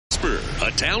Casper,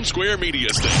 a Town Square media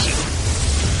station.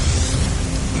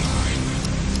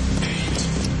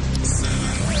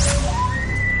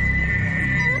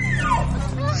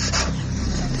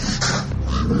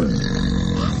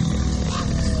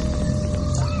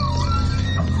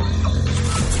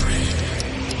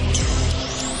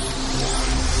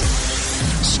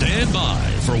 Stand by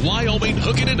for Wyoming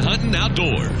Hooking and Hunting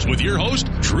Outdoors with your host,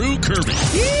 Drew Kirby.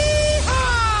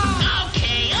 Yeehaw!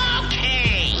 Okay.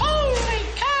 Holy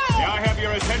cow! May I have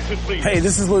your attention, please? Hey,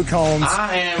 this is Luke Holmes.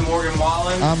 I am Morgan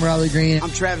Wallen. I'm Riley Green.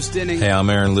 I'm Travis Denning. Hey, I'm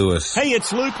Aaron Lewis. Hey,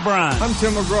 it's Luke Bryan. I'm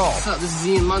Tim McGraw. What's up? This is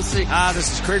Ian Munsick.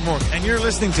 This is Craig Morgan. And you're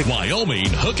listening to Wyoming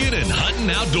Hooking and Hunting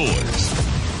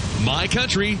Outdoors. My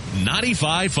Country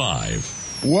 95.5.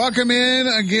 Welcome in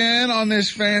again on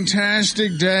this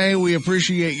fantastic day. We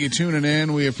appreciate you tuning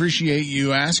in. We appreciate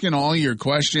you asking all your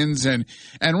questions and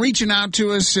reaching out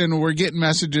to us. And we're getting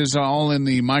messages all in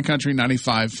the My Country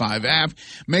 95.5 app.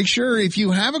 Make sure if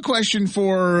you have a question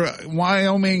for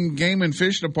Wyoming Game and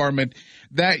Fish Department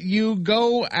that you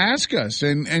go ask us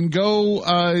and go,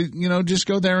 just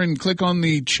go there and click on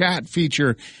the chat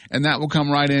feature and that will come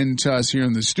right in to us here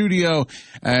in the studio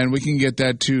and we can get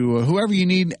that to whoever you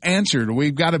need answered.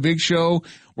 We've got a big show.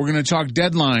 We're going to talk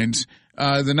deadlines.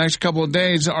 The next couple of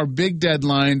days are big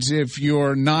deadlines if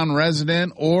you're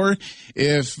non-resident or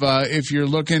if you're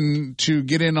looking to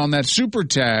get in on that super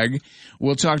tag.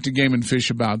 We'll talk to Game and Fish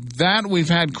about that. We've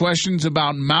had questions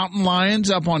about mountain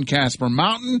lions up on Casper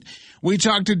Mountain. We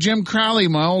talked to Jim Crowley,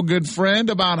 my old good friend,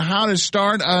 about how to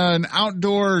start an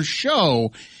outdoor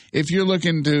show if you're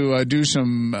looking to do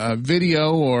some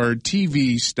video or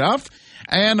TV stuff.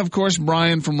 And, of course,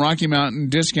 Brian from Rocky Mountain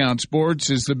Discount Sports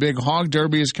is the big Hog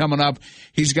Derby is coming up.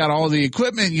 He's got all the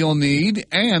equipment you'll need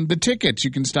and the tickets.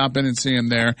 You can stop in and see him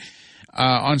there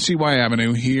on CY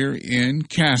Avenue here in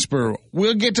Casper.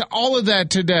 We'll get to all of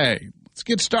that today. Let's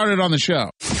get started on the show.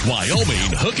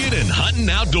 Wyoming Hooking and Hunting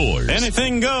Outdoors.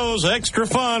 anything goes, extra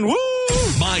fun. Woo!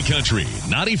 My Country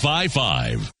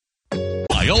 95.5.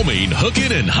 Wyoming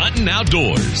Hooking and Hunting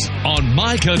Outdoors on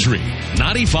My Country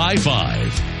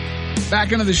 95.5.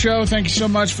 Back into the show. Thank you so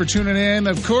much for tuning in.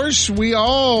 Of course, we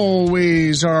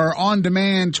always are on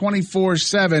demand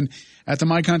 24/7 at the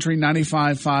My Country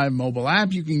 95.5 mobile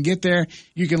app. You can get there.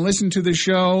 You can listen to the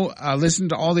show, listen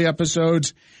to all the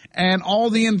episodes, and all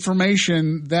the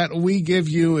information that we give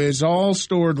you is all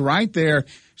stored right there.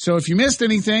 So if you missed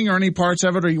anything or any parts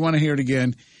of it or you want to hear it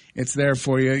again, it's there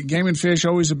for you. Game and Fish,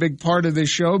 always a big part of this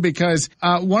show because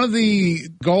one of the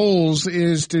goals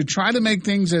is to try to make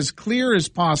things as clear as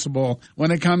possible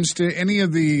when it comes to any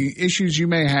of the issues you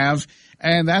may have.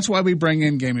 And that's why we bring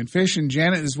in Game and Fish. And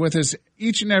Janet is with us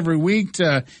each and every week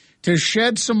to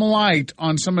shed some light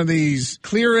on some of these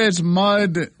clear as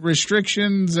mud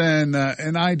restrictions and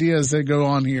ideas that go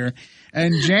on here.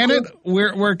 And Janet,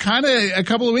 we're kind of, a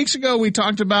couple of weeks ago, we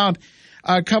talked about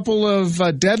a couple of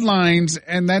deadlines,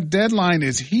 and that deadline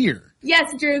is here.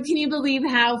 Yes, Drew, can you believe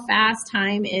how fast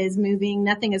time is moving?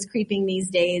 Nothing is creeping these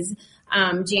days.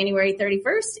 January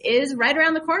 31st is right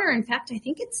around the corner. In fact, I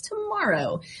think it's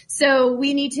tomorrow. So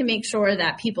we need to make sure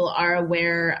that people are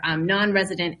aware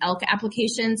non-resident elk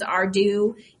applications are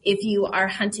due. If you are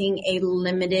hunting a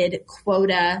limited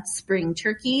quota spring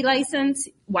turkey license,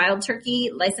 wild turkey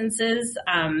licenses,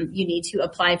 you need to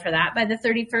apply for that by the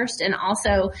 31st. And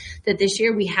also that this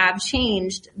year we have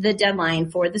changed the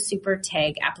deadline for the super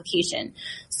tag application.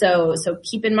 So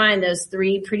keep in mind those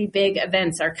three pretty big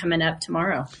events are coming up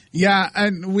tomorrow. Yeah,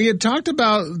 and we had talked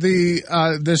about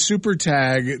the super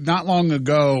tag not long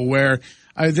ago where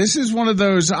this is one of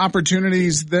those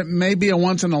opportunities that may be a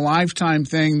once in a lifetime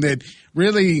thing that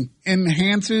really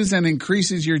enhances and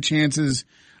increases your chances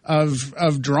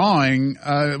of drawing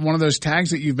one of those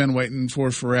tags that you've been waiting for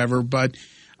forever. But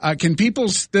can people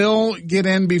still get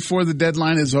in before the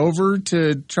deadline is over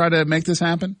to try to make this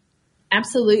happen?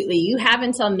 Absolutely. You have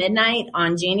until midnight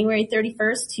on January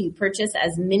 31st to purchase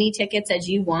as many tickets as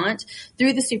you want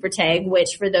through the Super Tag,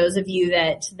 which for those of you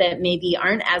that maybe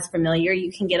aren't as familiar, you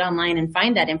can get online and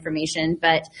find that information,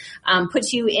 but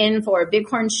puts you in for a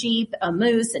bighorn sheep, a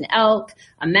moose, an elk,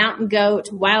 a mountain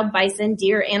goat, wild bison,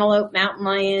 deer, antelope, mountain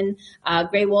lion,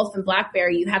 gray wolf, and black bear.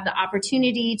 You have the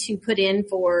opportunity to put in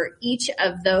for each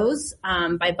of those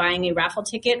by buying a raffle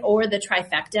ticket or the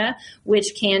trifecta,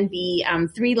 which can be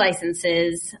 3 licenses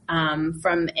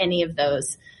from any of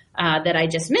those that I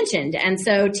just mentioned. And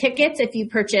so tickets, if you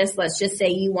purchase, let's just say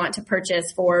you want to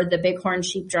purchase for the bighorn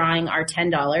sheep drawing are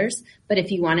 $10. But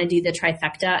if you want to do the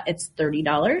trifecta, it's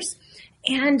 $30.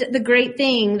 And the great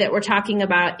thing that we're talking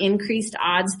about increased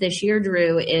odds this year,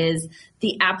 Drew, is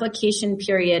the application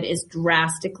period is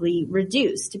drastically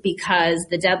reduced because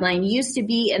the deadline used to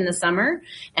be in the summer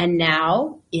and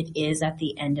now it is at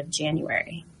the end of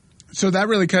January. So that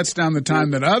really cuts down the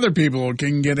time that other people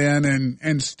can get in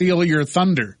and steal your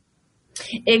thunder.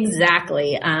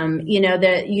 Exactly.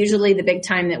 Usually the big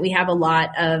time that we have a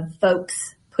lot of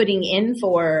folks putting in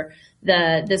for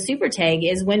the super tag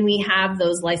is when we have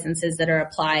those licenses that are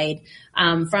applied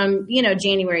from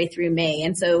January through May.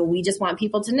 And so we just want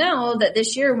people to know that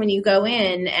this year when you go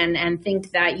in and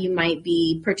think that you might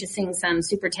be purchasing some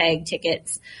super tag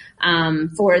tickets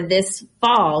for this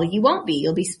fall, you won't be.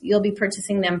 You'll be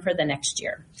purchasing them for the next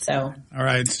year. So all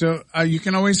right. So you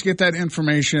can always get that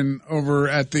information over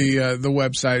at the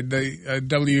website,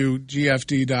 wgfd.yo.gov.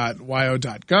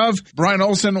 Brian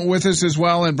Olson with us as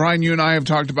well. And Brian, you and I have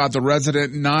talked about the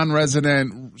resident,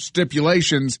 non-resident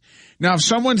stipulations. Now, if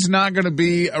someone's not going to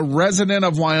be a resident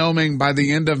of Wyoming by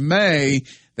the end of May,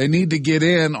 they need to get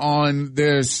in on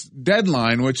this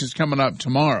deadline, which is coming up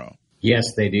tomorrow.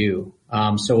 Yes, they do.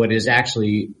 So it is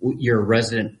actually you're a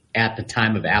resident at the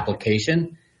time of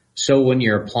application. So when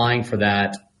you're applying for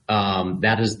that,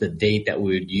 that is the date that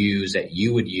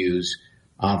you would use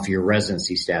for your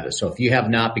residency status. So if you have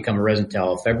not become a resident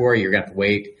until February, you're going to have to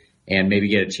wait and maybe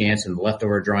get a chance in the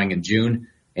leftover drawing in June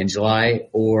and July,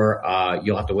 or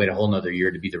you'll have to wait a whole nother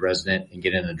year to be the resident and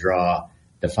get in the draw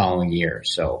the following year.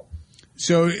 So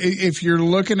if you're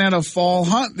looking at a fall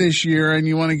hunt this year and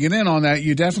you want to get in on that,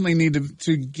 you definitely need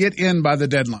to get in by the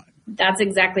deadline. That's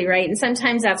exactly right. And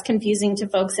sometimes that's confusing to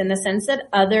folks in the sense that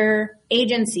other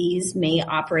agencies may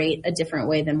operate a different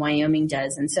way than Wyoming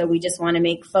does. And so we just want to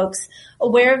make folks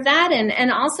aware of that.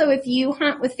 And also if you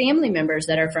hunt with family members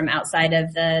that are from outside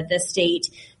of the state,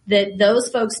 that those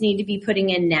folks need to be putting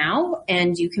in now,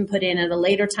 and you can put in at a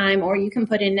later time or you can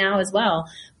put in now as well.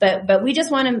 But we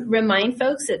just want to remind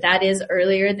folks that is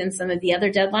earlier than some of the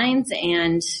other deadlines,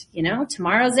 and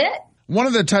tomorrow's it. One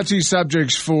of the touchy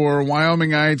subjects for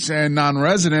Wyomingites and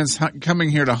non-residents coming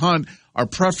here to hunt are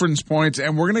preference points,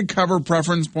 and we're going to cover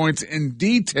preference points in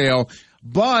detail.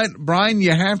 But, Brian,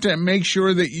 you have to make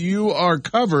sure that you are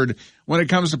covered when it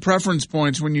comes to preference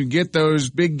points when you get those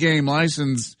big game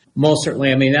license. Most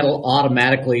certainly. I mean, that'll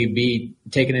automatically be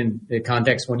taken into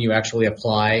context when you actually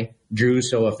apply, Drew.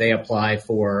 So if they apply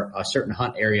for a certain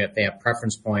hunt area, if they have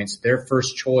preference points, their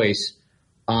first choice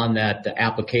on that the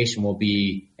application will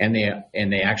be, and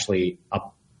they actually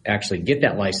get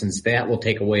that license, that will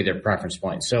take away their preference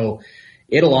points. So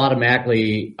it'll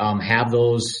automatically have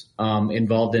those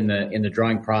involved in the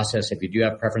drawing process. If you do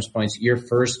have preference points, your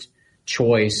first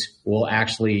choice will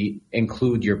actually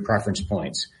include your preference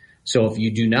points. So if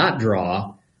you do not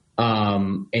draw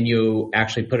and you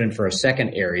actually put in for a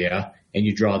second area and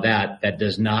you draw that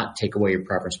does not take away your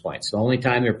preference points. The only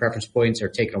time your preference points are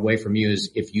taken away from you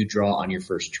is if you draw on your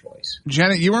first choice.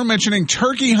 Janet, you were mentioning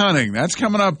turkey hunting. That's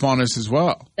coming up on us as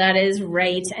well. That is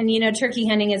right. And, turkey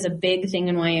hunting is a big thing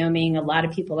in Wyoming. A lot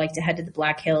of people like to head to the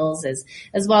Black Hills as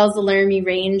well as the Laramie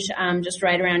Range, just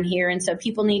right around here. And so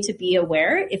people need to be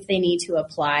aware if they need to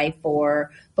apply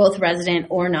for both resident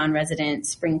or non-resident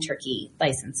spring turkey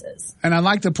licenses. And I'd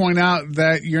like to point out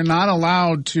that you're not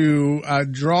allowed to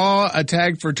draw a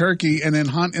tag for turkey and then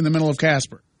hunt in the middle of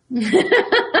Casper.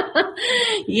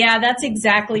 Yeah, that's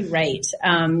exactly right.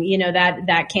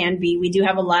 That can be. We do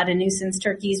have a lot of nuisance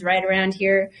turkeys right around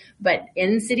here, but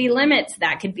in city limits,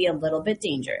 that could be a little bit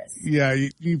dangerous. Yeah,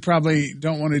 you probably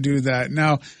don't want to do that.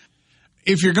 Now,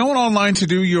 if you're going online to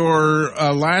do your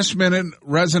last-minute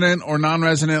resident or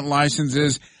non-resident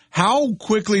licenses, how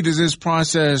quickly does this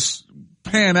process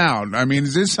pan out? I mean,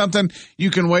 is this something you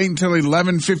can wait until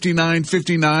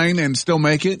 11:59 and still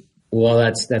make it? Well,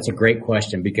 that's a great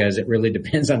question because it really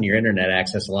depends on your internet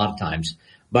access a lot of times.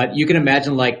 But you can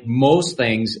imagine, like most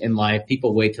things in life,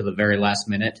 people wait till the very last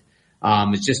minute.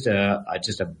 It's just a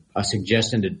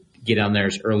suggestion to get on there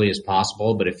as early as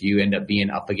possible. But if you end up being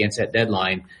up against that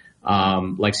deadline,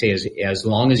 like say, as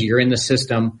long as you're in the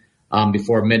system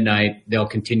before midnight, they'll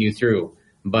continue through.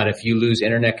 But if you lose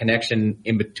internet connection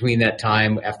in between that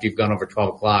time after you've gone over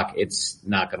 12 o'clock, it's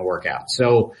not going to work out.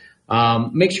 So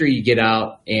make sure you get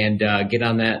out and get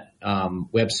on that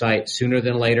website sooner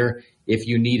than later. If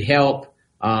you need help,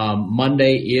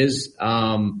 Monday is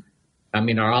our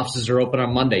offices are open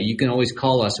on Monday. You can always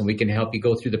call us and we can help you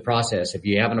go through the process. If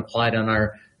you haven't applied on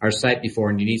our site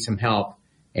before and you need some help,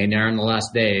 and they're on the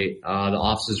last day, the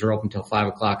offices are open till 5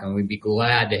 o'clock, and we'd be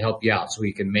glad to help you out so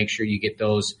we can make sure you get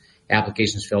those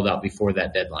applications filled out before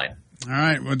that deadline. All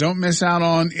right. Well, don't miss out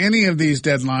on any of these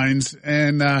deadlines.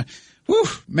 And,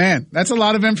 man, that's a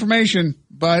lot of information.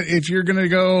 but if you're going to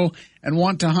go and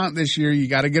want to hunt this year, you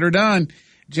got to get her done.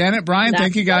 Janet, Brian,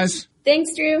 thank you guys.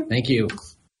 Thanks, Drew. Thank you.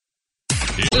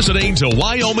 You're listening to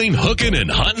Wyoming Hooking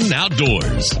and Hunting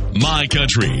Outdoors. My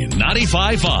Country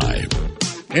 95.5.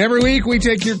 Every week we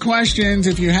take your questions.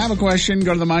 If you have a question,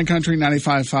 go to the My Country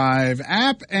 95.5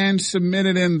 app and submit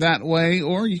it in that way.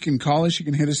 Or you can call us, you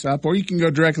can hit us up, or you can go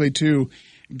directly to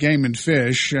Game and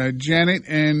Fish. Janet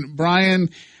and Brian,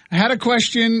 I had a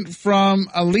question from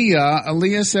Aaliyah.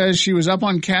 Aaliyah says she was up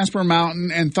on Casper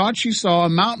Mountain and thought she saw a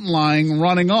mountain lion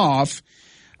running off.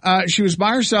 She was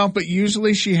by herself, but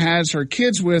usually she has her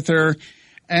kids with her.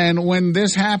 And when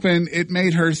this happened, it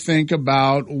made her think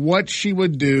about what she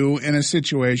would do in a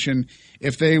situation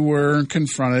if they were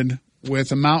confronted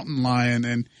with a mountain lion.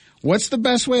 And what's the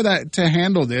best way to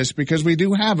handle this? Because we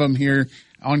do have them here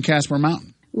on Casper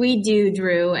Mountain. We do,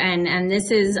 Drew, and this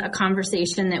is a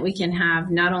conversation that we can have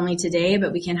not only today,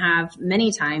 but we can have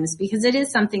many times, because it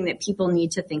is something that people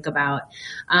need to think about.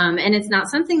 And it's not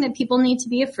something that people need to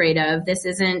be afraid of. This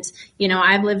isn't,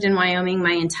 I've lived in Wyoming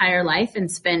my entire life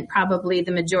and spent probably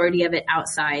the majority of it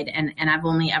outside, and I've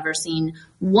only ever seen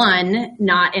one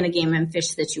not in a game and fish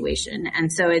situation.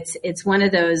 And so it's one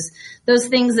of those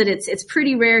things that it's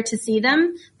pretty rare to see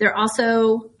them. They're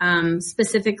also,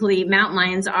 specifically mountain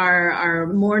lions are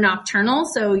more nocturnal.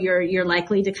 So you're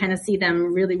likely to kind of see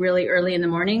them really, really early in the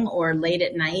morning or late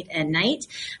at night.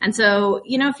 And so,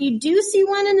 if you do see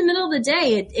one in the middle of the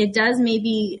day, it does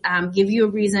maybe, give you a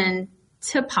reason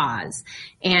to pause.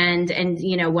 And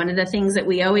one of the things that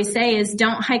we always say is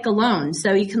don't hike alone.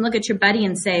 So you can look at your buddy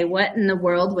and say, what in the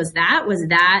world was that? Was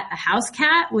that a house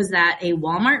cat? Was that a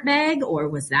Walmart bag? Or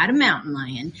was that a mountain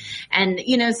lion? And,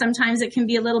 sometimes it can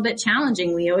be a little bit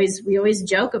challenging. We always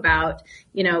joke about,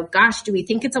 gosh, do we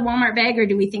think it's a Walmart bag or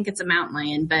do we think it's a mountain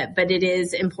lion? But it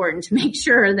is important to make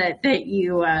sure that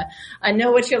you,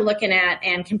 know what you're looking at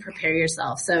and can prepare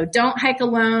yourself. So don't hike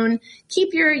alone.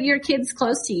 Keep your kids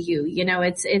close to you.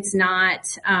 It's not,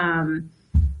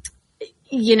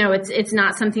 it's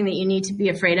not something that you need to be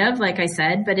afraid of, like I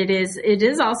said, but it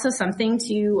is also something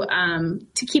to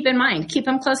keep in mind. Keep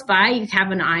them close by. You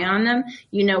have an eye on them.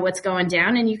 You know what's going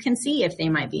down, and you can see if they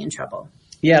might be in trouble.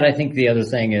 Yeah, and I think the other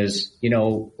thing is,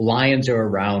 lions are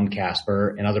around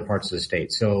Casper and other parts of the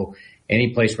state. So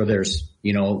any place where there's,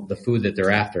 the food that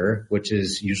they're after, which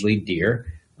is usually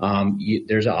deer,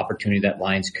 there's an opportunity that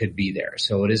lions could be there.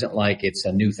 So it isn't like it's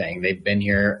a new thing. They've been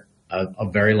here a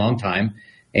very long time.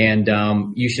 And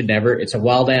you should never, it's a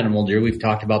wild animal, deer. We've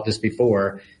talked about this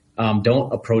before.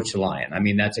 Don't approach the lion. I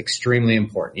mean, that's extremely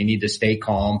important. You need to stay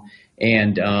calm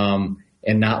and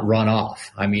not run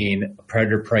off. I mean,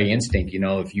 predator-prey instinct,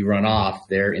 if you run off,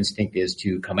 their instinct is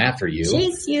to come after you.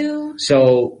 Chase you.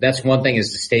 So that's one thing,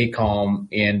 is to stay calm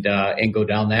and go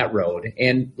down that road.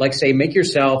 And like I say, make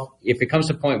yourself, if it comes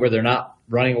to a point where they're not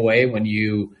running away when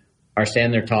you are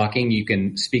standing there talking, you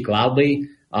can speak loudly,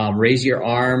 raise your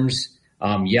arms,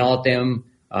 yell at them,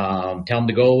 tell them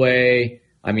to go away.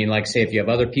 I mean, like say, if you have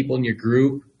other people in your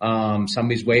group,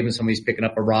 somebody's waving, somebody's picking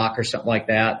up a rock or something like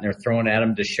that, and they're throwing at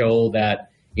them to show that,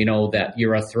 that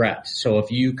you're a threat. So if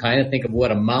you kind of think of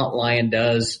what a mountain lion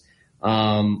does,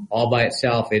 all by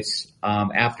itself, it's,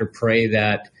 after prey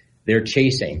that they're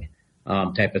chasing,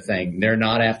 type of thing. They're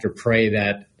not after prey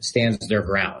that stands their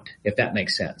ground, if that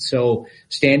makes sense. So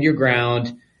stand your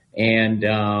ground and,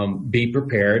 be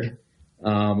prepared.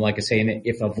 Like I say,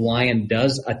 if a lion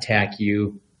does attack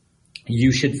you,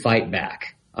 you should fight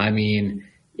back. I mean,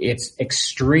 it's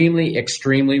extremely,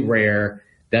 extremely rare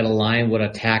that a lion would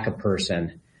attack a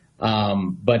person.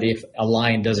 But if a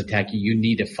lion does attack you, you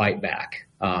need to fight back.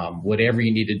 Whatever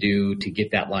you need to do to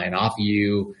get that lion off of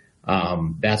you,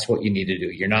 that's what you need to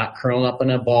do. You're not curling up in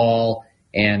a ball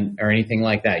or anything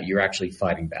like that. You're actually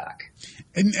fighting back.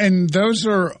 And those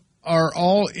are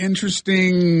all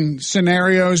interesting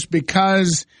scenarios,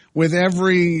 because with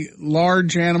every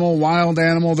large animal, wild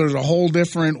animal, there's a whole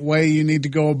different way you need to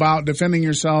go about defending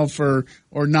yourself or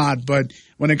not. But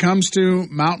when it comes to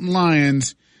mountain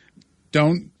lions,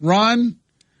 don't run,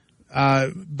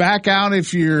 back out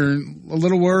if you're a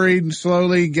little worried,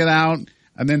 slowly get out,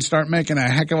 and then start making a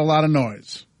heck of a lot of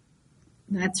noise.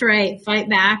 That's right. Fight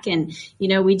back. And,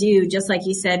 we do, just like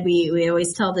you said, we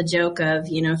always tell the joke of,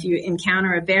 if you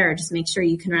encounter a bear, just make sure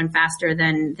you can run faster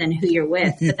than who you're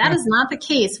with. But that is not the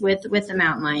case with the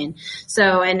mountain lion.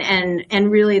 So, and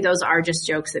really those are just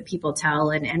jokes that people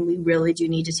tell. And we really do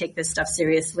need to take this stuff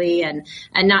seriously, and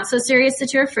not so serious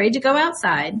that you're afraid to go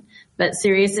outside, but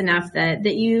serious enough that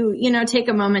you take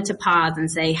a moment to pause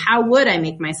and say, how would I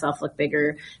make myself look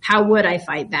bigger? How would I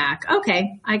fight back?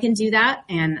 Okay, I can do that.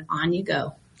 And on you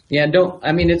go. Yeah,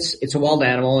 it's a wild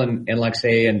animal, and like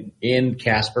say in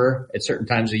Casper, at certain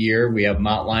times of year, we have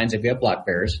mountain lions and we have black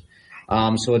bears.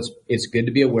 So it's good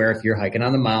to be aware if you're hiking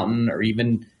on the mountain or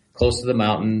even close to the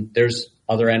mountain, there's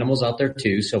other animals out there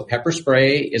too. So pepper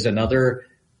spray is another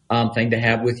thing to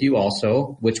have with you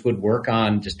also, which would work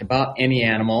on just about any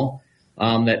animal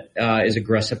that is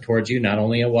aggressive towards you, not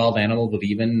only a wild animal, but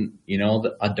even,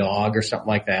 a dog or something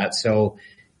like that. So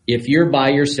if you're by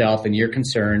yourself and you're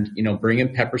concerned,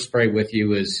 bringing pepper spray with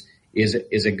you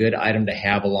is a good item to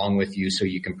have along with you so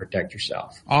you can protect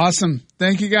yourself. Awesome.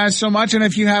 Thank you guys so much. And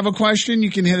if you have a question,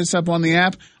 you can hit us up on the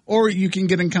app or you can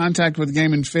get in contact with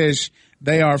Game and Fish.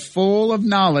 They are full of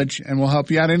knowledge and will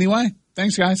help you out anyway.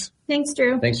 Thanks, guys. Thanks,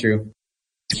 Drew. Thanks, Drew.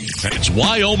 It's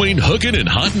Wyoming Hooking and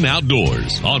Hunting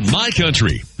Outdoors on My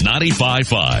Country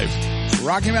 95.5.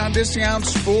 Rocky Mountain Discount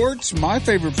Sports, my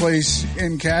favorite place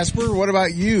in Casper. What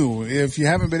about you? If you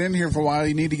haven't been in here for a while,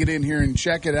 you need to get in here and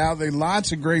check it out. There's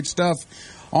lots of great stuff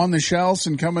on the shelves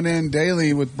and coming in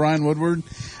daily with Brian Woodward.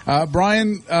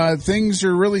 Brian, things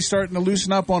are really starting to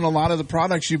loosen up on a lot of the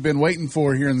products you've been waiting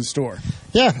for here in the store.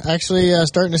 Yeah, actually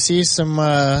starting to see some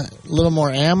little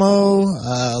more ammo.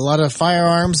 A lot of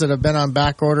firearms that have been on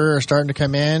back order are starting to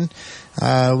come in.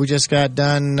 We just got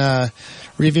done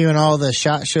reviewing all the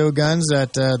SHOT Show guns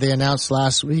that they announced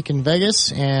last week in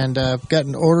Vegas, and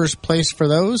gotten orders placed for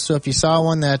those. So if you saw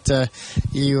one that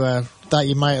you thought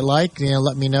you might like,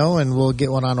 let me know and we'll get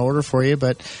one on order for you.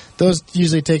 But those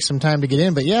usually take some time to get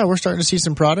in. But yeah, we're starting to see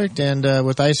some product, and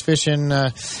with ice fishing,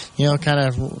 kind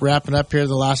of wrapping up here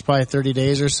the last probably 30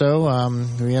 days or so,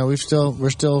 we're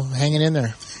still hanging in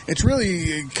there. It's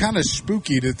really kind of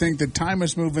spooky to think that time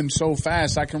is moving so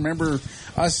fast. I can remember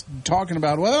us talking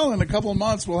about, in a couple of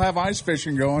months we'll have ice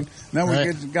fishing going. Now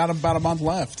we've got about a month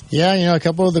left. Yeah, a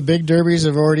couple of the big derbies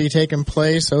have already taken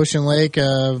place. Ocean Lake,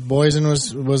 Boise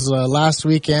was last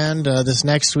weekend. This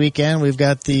next weekend we've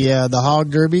got the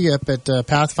Hog Derby up at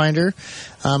Pathfinder.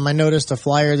 I noticed a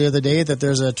flyer the other day that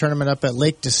there's a tournament up at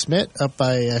Lake DeSmet up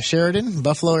by Sheridan,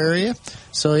 Buffalo area.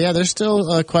 So yeah, there's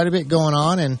still quite a bit going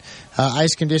on, and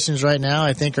ice conditions right now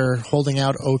I think are holding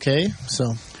out okay.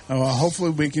 So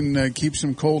hopefully we can keep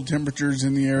some cold temperatures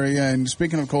in the area. And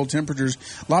speaking of cold temperatures,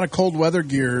 a lot of cold weather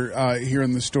gear here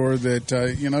in the store that,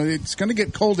 it's going to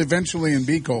get cold eventually and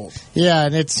be cold. Yeah,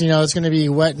 and it's going to be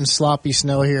wet and sloppy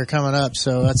snow here coming up.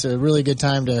 So that's a really good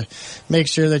time to make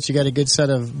sure that you got a good set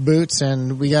of boots.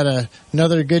 And we got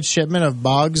another good shipment of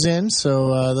Bogs in.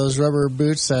 So those rubber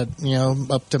boots that,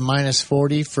 up to minus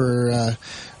 40 for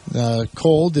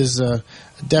cold is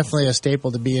definitely a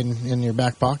staple to be in your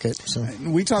back pocket. So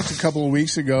we talked a couple of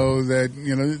weeks ago that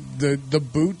the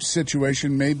boot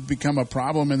situation may become a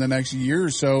problem in the next year or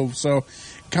so. So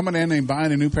coming in and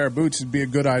buying a new pair of boots would be a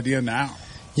good idea now.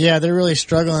 Yeah, they're really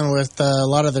struggling with a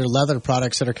lot of their leather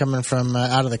products that are coming from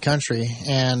out of the country,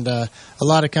 and a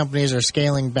lot of companies are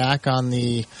scaling back on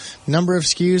the number of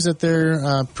SKUs that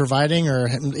they're providing or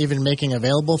even making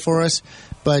available for us.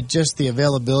 But just the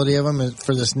availability of them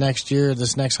for this next year,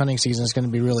 this next hunting season is going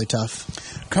to be really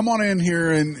tough. Come on in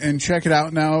here and check it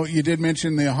out. Now, you did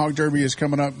mention the Hog Derby is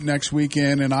coming up next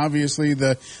weekend, and obviously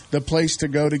the place to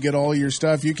go to get all your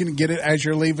stuff. You can get it as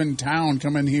you're leaving town.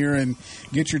 Come in here and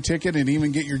get your ticket and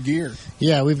even get your gear.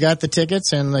 Yeah, we've got the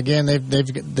tickets, and again,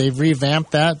 they've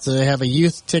revamped that. So they have a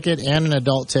youth ticket and an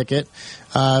adult ticket.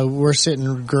 We're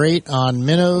sitting great on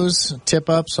minnows,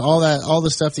 tip-ups, all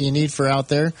the stuff that you need for out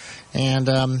there. And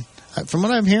from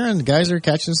what I'm hearing, the guys are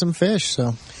catching some fish.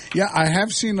 So yeah, I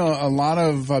have seen a lot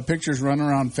of pictures running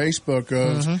around Facebook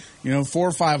of 4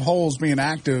 or 5 holes being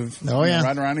active. Oh yeah,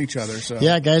 right around each other. So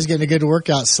yeah, guys getting a good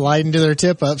workout, sliding to their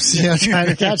tip-ups, trying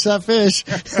to catch that fish.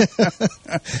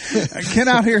 Get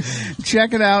out here,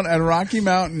 check it out at Rocky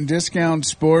Mountain Discount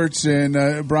Sports.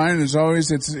 And Brian, as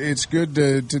always, it's good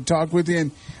to talk with you.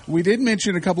 And we did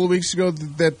mention a couple of weeks ago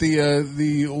that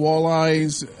the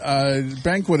Walleyes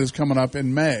banquet is coming up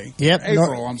in May. Yep,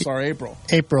 April.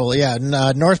 April, yeah.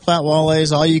 North Platte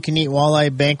Walleyes, all you can eat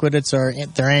walleye banquet. It's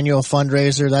their annual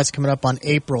fundraiser. That's coming up on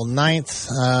April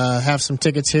 9th. Have some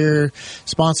tickets here,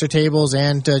 sponsor tables,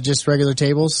 and just regular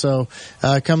tables. So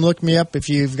come look me up if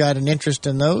you've got an interest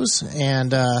in those.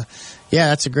 And yeah,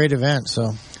 that's a great event.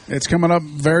 So it's coming up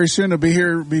very soon. It'll be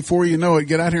here before you know it.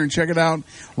 Get out here and check it out.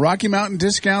 Rocky Mountain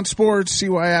Discount Sports,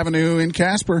 CY Avenue in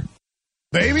Casper.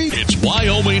 Baby, it's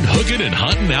Wyoming Hooking and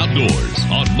Hunting Outdoors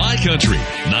on My Country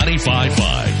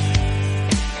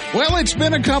 95.5. Well, it's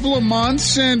been a couple of months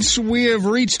since we have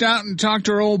reached out and talked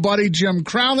to our old buddy Jim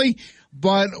Crowley,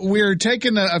 but we're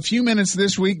taking a few minutes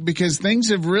this week because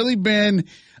things have really been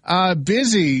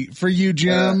busy for you,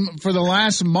 Jim, for the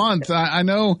last month. I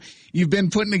know you've been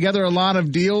putting together a lot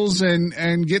of deals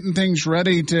and getting things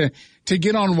ready to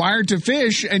get on Wired to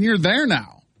Fish, and you're there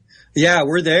now. Yeah,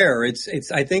 we're there.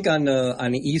 It's I think on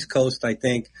the East Coast, I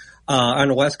think on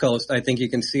the West Coast, I think you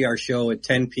can see our show at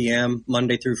 10 p.m.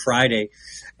 Monday through Friday,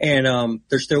 and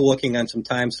they're still working on some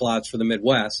time slots for the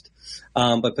Midwest.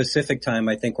 But Pacific time,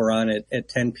 I think we're on it at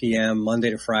 10 p.m.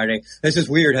 Monday to Friday. This is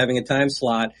weird having a time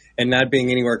slot and not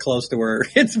being anywhere close to where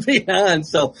it's being on.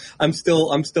 So I'm still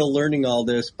learning all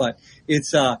this, but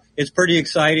it's pretty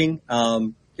exciting.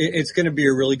 It's going to be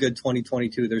a really good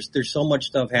 2022. There's so much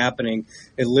stuff happening.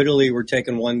 Literally we're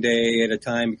taking one day at a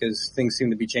time because things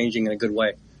seem to be changing in a good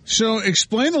way. So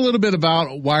explain a little bit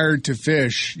about Wired to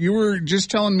Fish. You were just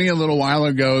telling me a little while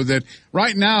ago that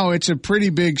right now it's a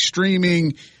pretty big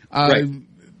streaming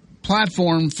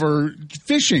platform for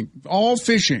fishing, all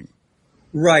fishing.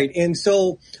 Right. And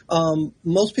so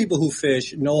most people who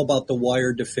fish know about the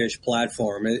Wired to Fish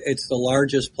platform. It's the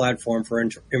largest platform for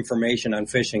information on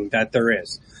fishing that there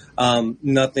is.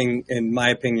 Nothing, in my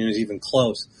opinion, is even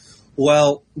close.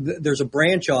 Well, there's a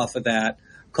branch off of that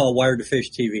called Wired to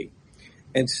Fish TV.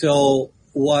 And so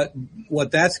what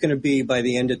that's going to be by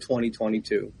the end of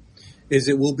 2022 is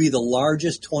it will be the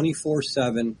largest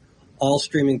 24/7 all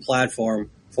streaming platform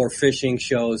for fishing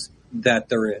shows that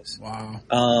there is. Wow.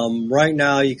 Right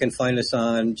now you can find us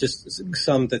on just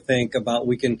some to think about.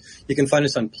 You can find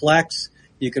us on Plex.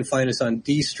 You can find us on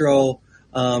Distro.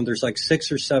 There's like 6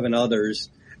 or 7 others.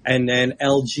 And then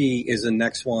LG is the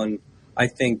next one I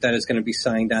think that is going to be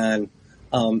signed on,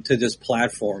 to this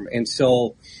platform. And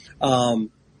so,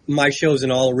 my show's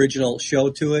an all original show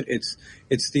to it.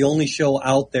 It's the only show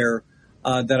out there,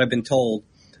 that I've been told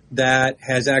that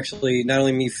has actually not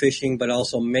only me fishing, but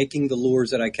also making the lures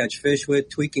that I catch fish with,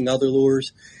 tweaking other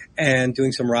lures, and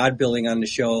doing some rod building on the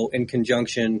show in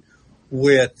conjunction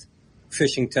with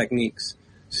fishing techniques.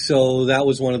 So that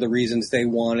was one of the reasons they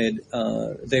wanted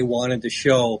the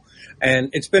show.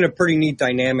 And it's been a pretty neat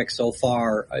dynamic so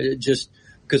far, just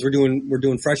because we're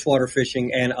doing freshwater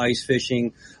fishing and ice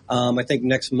fishing. I think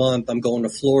next month I'm going to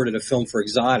Florida to film for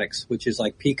Exotics, which is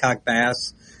like peacock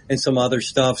bass and some other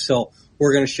stuff. So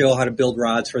we're going to show how to build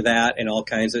rods for that and all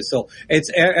kinds of. So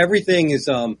everything is.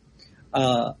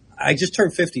 I just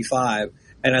turned 55,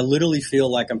 and I literally feel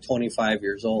like I'm 25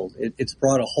 years old. It's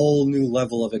brought a whole new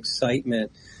level of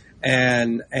excitement,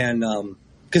 and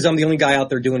because I'm the only guy out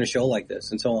there doing a show like this,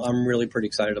 and so I'm really pretty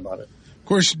excited about it. Of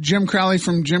course, Jim Crowley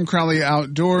from Jim Crowley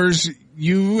Outdoors.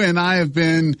 You and I have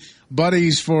been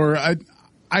buddies for.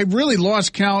 I really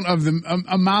lost count of the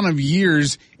amount of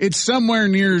years. It's somewhere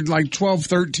near like 12,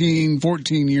 13,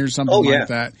 14 years, something like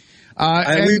that.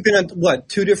 And we've been on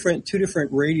two different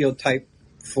radio type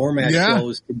format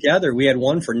shows together. We had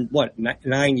one for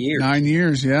 9 years. 9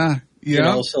 years, yeah. You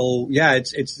know, so yeah,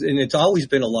 it's always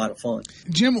been a lot of fun.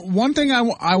 Jim, one thing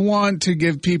I want to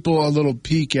give people a little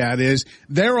peek at is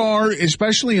there are,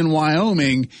 especially in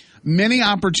Wyoming, many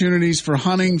opportunities for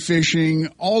hunting, fishing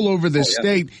all over the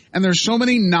state. And there's so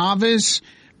many novice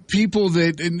people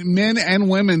men and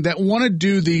women that want to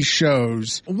do these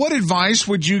shows. What advice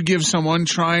would you give someone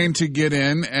trying to get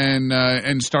in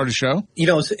and start a show? You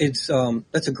know,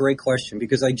 that's a great question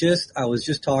because I was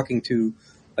just talking to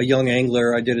a young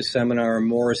angler. I did a seminar in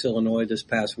Morris, Illinois this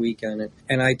past weekend,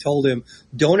 and I told him,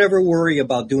 don't ever worry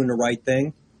about doing the right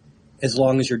thing as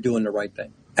long as you're doing the right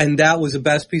thing. And that was the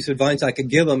best piece of advice I could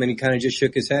give him. And he kind of just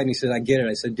shook his head and he said, I get it.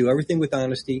 I said, do everything with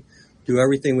honesty, do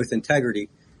everything with integrity.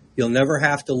 You'll never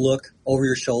have to look over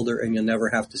your shoulder and you'll never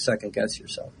have to second guess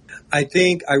yourself. I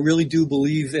really do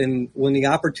believe in when the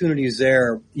opportunity is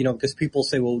there, you know, because people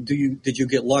say, well, did you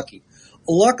get lucky?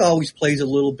 Luck always plays a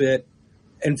little bit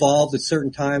involved at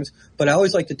certain times, but I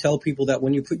always like to tell people that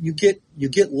when you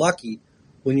get lucky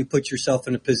when you put yourself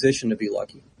in a position to be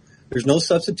lucky. There's no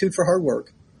substitute for hard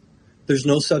work. There's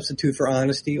no substitute for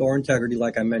honesty or integrity,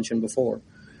 like I mentioned before.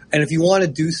 And if you want to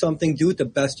do something, do it the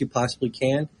best you possibly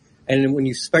can. And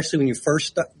especially when you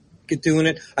first get doing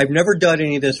it, I've never done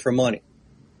any of this for money.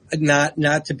 Not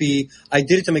to be, I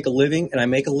did it to make a living and I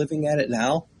make a living at it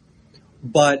now.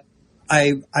 But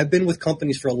I've been with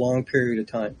companies for a long period of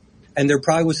time. And there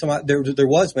probably was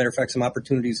matter of fact, some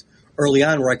opportunities early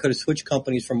on where I could have switched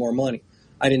companies for more money.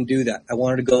 I didn't do that. I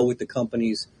wanted to go with the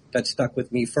companies that stuck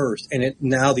with me first. And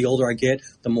now the older I get,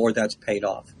 the more that's paid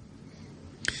off.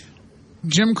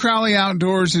 Jim Crowley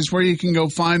Outdoors is where you can go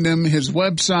find him, his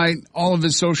website, all of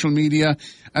his social media,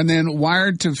 and then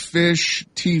Wired to Fish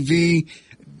TV,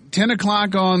 10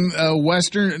 o'clock on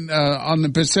Western, on the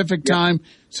Pacific time.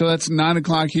 So that's 9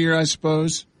 o'clock here, I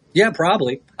suppose. Yeah,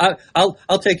 probably.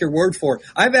 I'll take your word for it.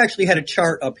 I've actually had a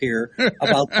chart up here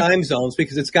about time zones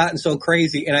because it's gotten so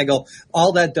crazy, and I go,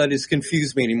 all that does is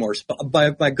confuse me anymore. So,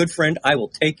 my good friend, I will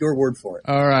take your word for it.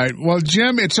 All right. Well,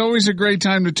 Jim, it's always a great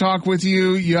time to talk with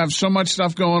you. You have so much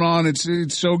stuff going on.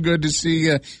 It's so good to see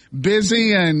you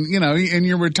busy and, you know, in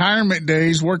your retirement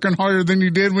days, working harder than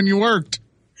you did when you worked.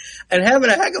 And having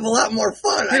a heck of a lot more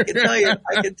fun, I can tell you.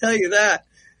 I can tell you that,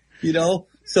 you know.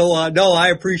 So, no, I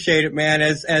appreciate it, man.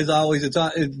 As always,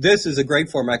 this is a great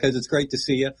format because it's great to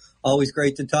see you. Always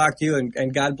great to talk to you,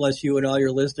 and God bless you and all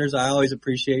your listeners. I always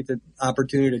appreciate the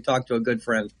opportunity to talk to a good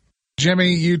friend.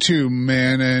 Jimmy, you too,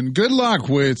 man, and good luck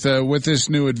with this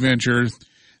new adventure.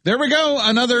 There we go.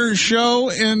 Another show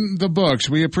in the books.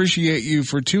 We appreciate you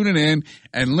for tuning in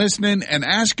and listening and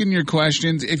asking your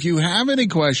questions. If you have any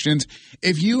questions,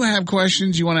 if you have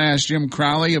questions you want to ask Jim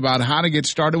Crowley about how to get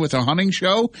started with a hunting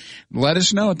show, let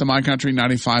us know at the My Country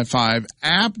 95.5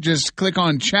 app. Just click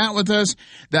on chat with us.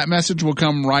 That message will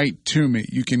come right to me.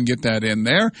 You can get that in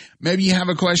there. Maybe you have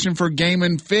a question for Game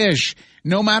and Fish.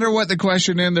 No matter what the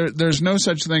question is, there's no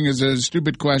such thing as a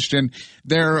stupid question.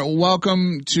 They're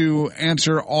welcome to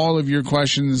answer all of your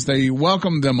questions. They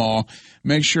welcome them all.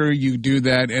 Make sure you do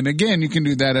that. And again, you can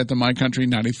do that at the My Country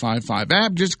 95.5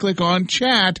 app. Just click on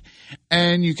chat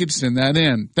and you can send that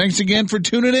in. Thanks again for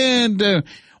tuning in to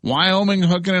Wyoming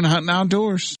Hooking and Hunting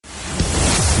Outdoors.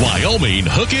 Wyoming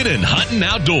Hooking and Hunting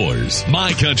Outdoors.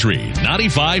 My Country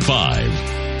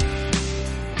 95.5.